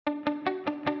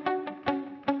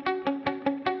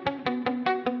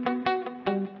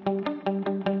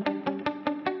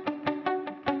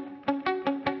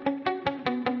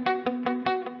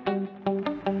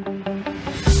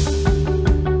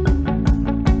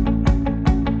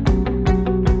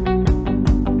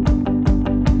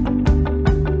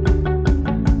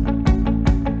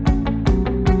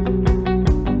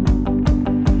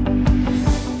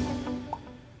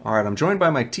I'm joined by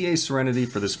my TA Serenity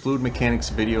for this fluid mechanics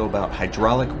video about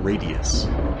hydraulic radius.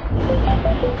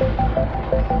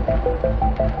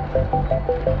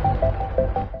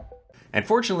 And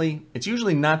fortunately, it's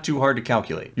usually not too hard to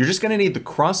calculate. You're just going to need the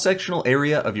cross-sectional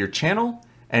area of your channel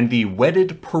and the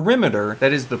wetted perimeter,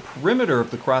 that is the perimeter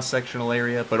of the cross-sectional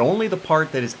area, but only the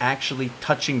part that is actually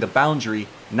touching the boundary,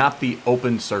 not the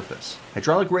open surface.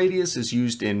 Hydraulic radius is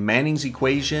used in Manning's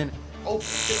equation. You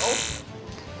suck.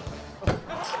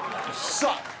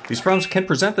 These problems can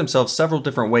present themselves several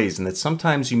different ways, and that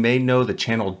sometimes you may know the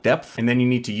channel depth and then you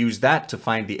need to use that to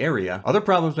find the area. Other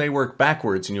problems may work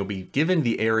backwards and you'll be given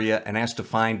the area and asked to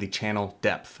find the channel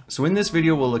depth. So in this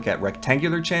video we'll look at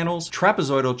rectangular channels,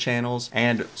 trapezoidal channels,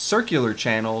 and circular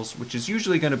channels, which is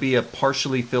usually going to be a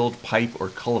partially filled pipe or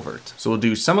culvert. So we'll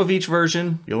do some of each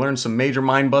version. You'll learn some major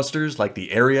mind busters like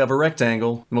the area of a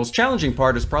rectangle. The most challenging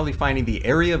part is probably finding the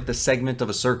area of the segment of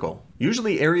a circle.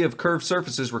 Usually area of curved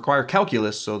surfaces require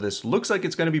calculus, so this looks like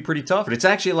it's going to be pretty tough, but it's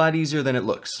actually a lot easier than it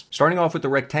looks. Starting off with the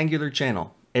rectangular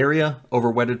channel. Area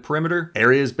over wetted perimeter.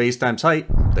 Area is base times height.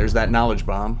 There's that knowledge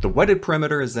bomb. The wetted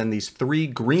perimeter is then these three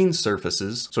green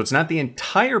surfaces. So it's not the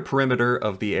entire perimeter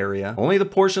of the area, only the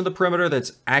portion of the perimeter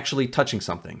that's actually touching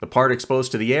something. The part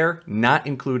exposed to the air, not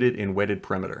included in wetted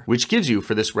perimeter, which gives you,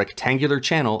 for this rectangular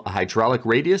channel, a hydraulic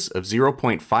radius of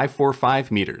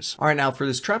 0.545 meters. All right, now for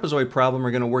this trapezoid problem,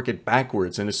 we're going to work it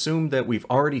backwards and assume that we've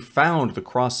already found the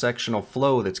cross-sectional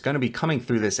flow that's going to be coming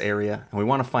through this area, and we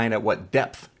want to find at what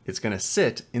depth it's going to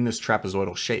sit in this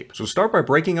trapezoidal shape. So start by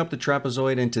breaking up the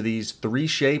trapezoid into these three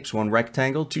shapes, one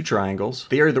rectangle, two triangles.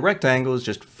 The area of the rectangle is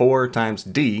just 4 times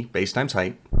d, base times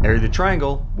height. Area of the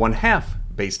triangle, 1/2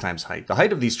 base times height. The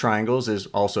height of these triangles is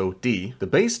also d. The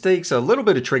base takes a little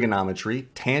bit of trigonometry.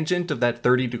 Tangent of that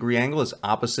 30-degree angle is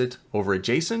opposite over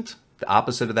adjacent. The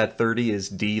opposite of that 30 is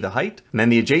d, the height, and then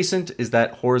the adjacent is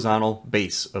that horizontal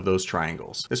base of those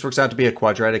triangles. This works out to be a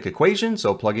quadratic equation,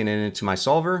 so plugging it into my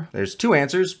solver, there's two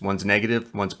answers. One's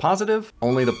negative, one's positive.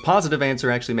 Only the positive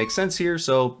answer actually makes sense here,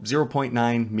 so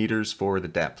 0.9 meters for the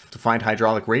depth. To find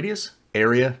hydraulic radius,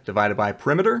 area divided by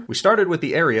perimeter. We started with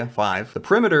the area, 5. The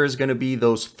perimeter is going to be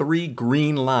those 3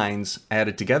 green lines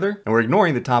added together, and we're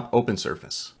ignoring the top open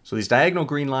surface. So these diagonal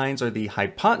green lines are the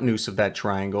hypotenuse of that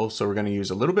triangle, so we're going to use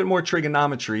a little bit more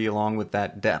trigonometry along with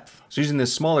that depth. So using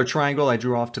this smaller triangle I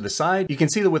drew off to the side, you can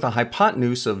see that with a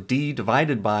hypotenuse of d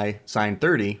divided by sine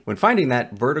 30, when finding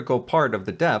that vertical part of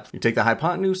the depth, you take the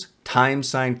hypotenuse times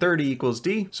sine 30 equals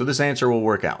d, so this answer will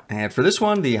work out. And for this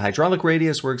one, the hydraulic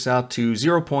radius works out to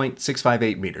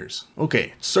 0.658 meters.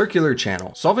 Okay, circular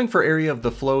channel. Solving for area of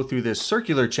the flow through this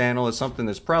circular channel is something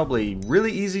that's probably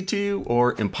really easy to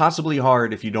or impossibly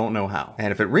hard if you don't know how.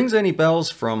 And if it rings any bells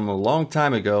from a long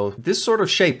time ago, this sort of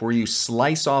shape where you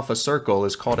slice off a circle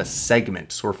is called a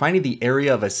segment. So we're finding the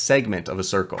area of a segment of a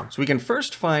circle. So we can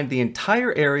first find the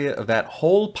entire area of that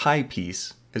whole pi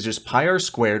piece is just pi r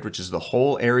squared, which is the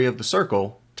whole area of the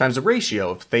circle, times the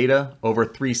ratio of theta over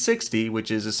 360,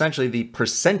 which is essentially the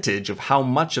percentage of how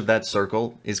much of that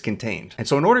circle is contained. And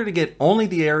so in order to get only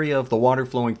the area of the water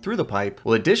flowing through the pipe,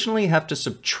 we'll additionally have to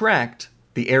subtract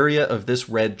the area of this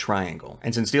red triangle.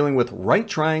 And since dealing with right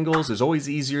triangles is always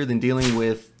easier than dealing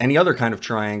with any other kind of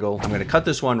triangle, I'm going to cut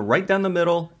this one right down the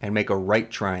middle and make a right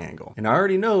triangle. And I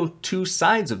already know two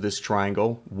sides of this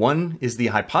triangle. One is the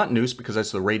hypotenuse because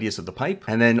that's the radius of the pipe,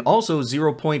 and then also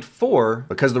 0.4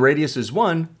 because the radius is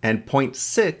 1, and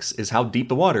 0.6 is how deep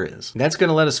the water is. And that's going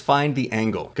to let us find the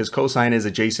angle because cosine is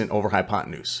adjacent over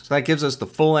hypotenuse. So that gives us the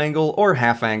full angle or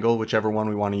half angle, whichever one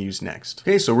we want to use next.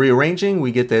 Okay, so rearranging,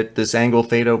 we get that this angle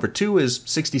theta over 2 is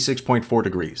 66.4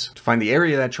 degrees. To find the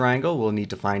area of that triangle, we'll need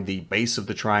to find the base of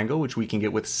the triangle, which we can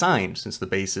get with sine since the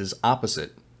base is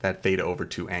opposite that theta over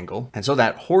 2 angle. And so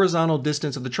that horizontal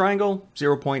distance of the triangle,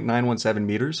 0.917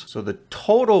 meters. So the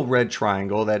total red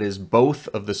triangle, that is both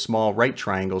of the small right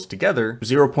triangles together,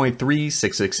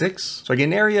 0.3666. So I get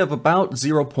an area of about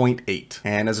 0.8.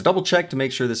 And as a double check to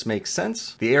make sure this makes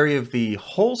sense, the area of the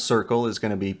whole circle is going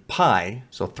to be pi,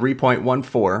 so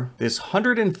 3.14. This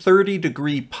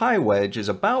 130-degree pi wedge is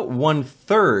about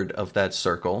 1/3 of that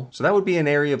circle. So that would be an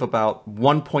area of about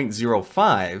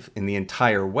 1.05 in the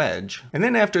entire wedge. And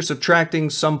then after subtracting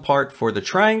some part for the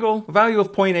triangle, a value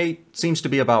of 0.8 seems to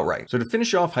be about right. So to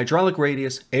finish off hydraulic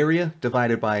radius, area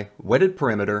divided by wetted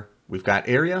perimeter, we've got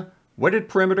area. Wetted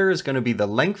perimeter is going to be the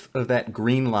length of that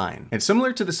green line. And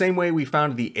similar to the same way we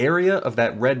found the area of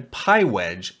that red pi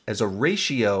wedge as a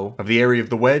ratio of the area of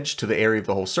the wedge to the area of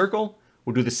the whole circle,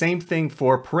 we'll do the same thing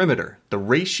for perimeter, the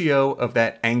ratio of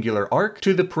that angular arc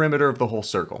to the perimeter of the whole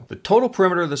circle. The total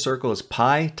perimeter of the circle is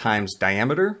pi times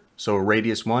diameter. So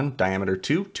radius 1, diameter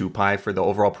 2, 2 pi for the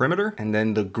overall perimeter. And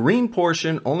then the green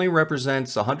portion only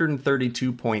represents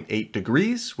 132.8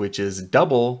 degrees, which is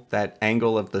double that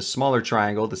angle of the smaller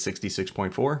triangle, the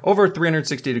 66.4, over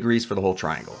 360 degrees for the whole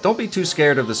triangle. Don't be too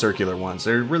scared of the circular ones.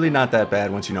 They're really not that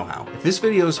bad once you know how. If this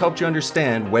video has helped you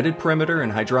understand wetted perimeter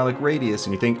and hydraulic radius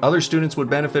and you think other students would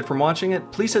benefit from watching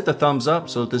it, please hit the thumbs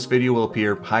up so that this video will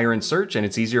appear higher in search and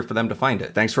it's easier for them to find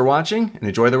it. Thanks for watching and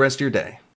enjoy the rest of your day.